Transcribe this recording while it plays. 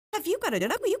Have you got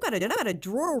a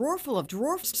drawer full of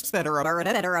dwarfs that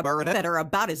are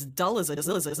about as dull as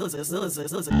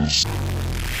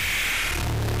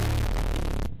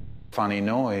funny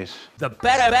noise. The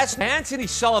best Anthony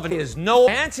Sullivan is no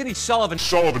Anthony Sullivan.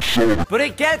 But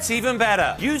it gets even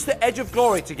better. Use the Edge of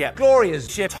Glory to get glorious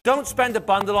shit. Don't spend a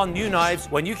bundle on new knives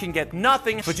when you can get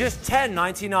nothing for just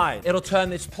 $10.99. It'll turn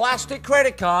this plastic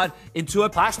credit card into a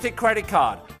plastic credit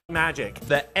card. Magic.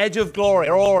 The Edge of Glory.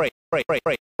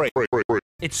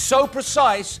 It's so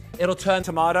precise, it'll turn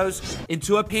tomatoes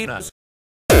into a peanut.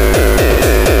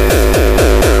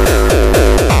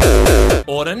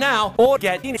 Order now or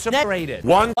get incinerated.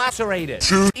 1 lacerated.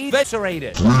 2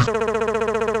 eviscerated.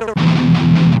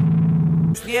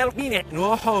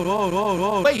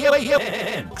 Wait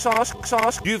here.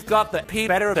 Sauce. You've got the P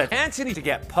better than Anthony to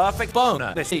get perfect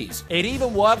boner disease. It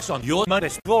even works on your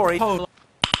modest glory.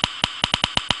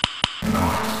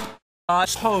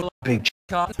 Big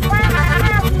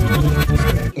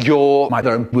Your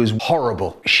mother was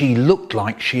horrible. She looked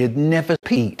like she had never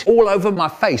peed. All over my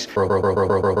face.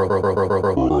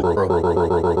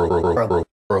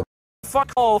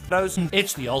 Fuck all those.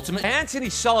 It's the ultimate Anthony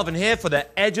Sullivan here for the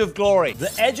Edge of Glory.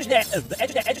 The edge is there.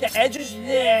 The edge is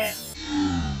there.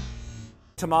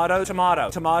 Tomato.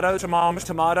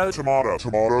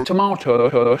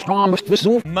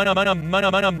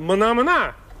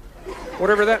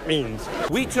 Whatever that means.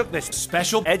 We took this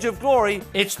special Edge of Glory.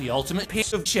 It's the ultimate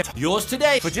piece of shit. Yours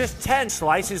today for just 10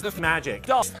 slices of magic.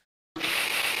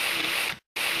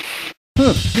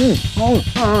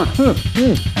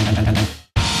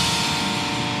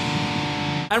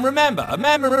 And remember,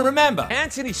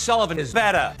 Anthony Sullivan is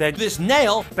better than this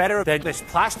nail, better than this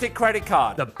plastic credit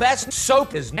card. The best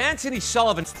soap is Anthony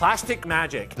Sullivan's plastic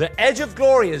magic. The Edge of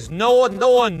Glory is no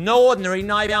ordinary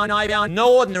knife,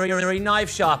 no ordinary knife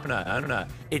sharpener. I don't know.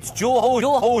 It's jewel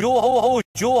hole.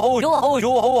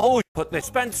 Put the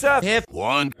Spencer here.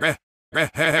 One.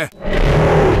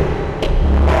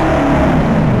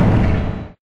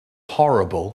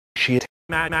 Horrible shit.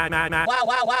 Wow.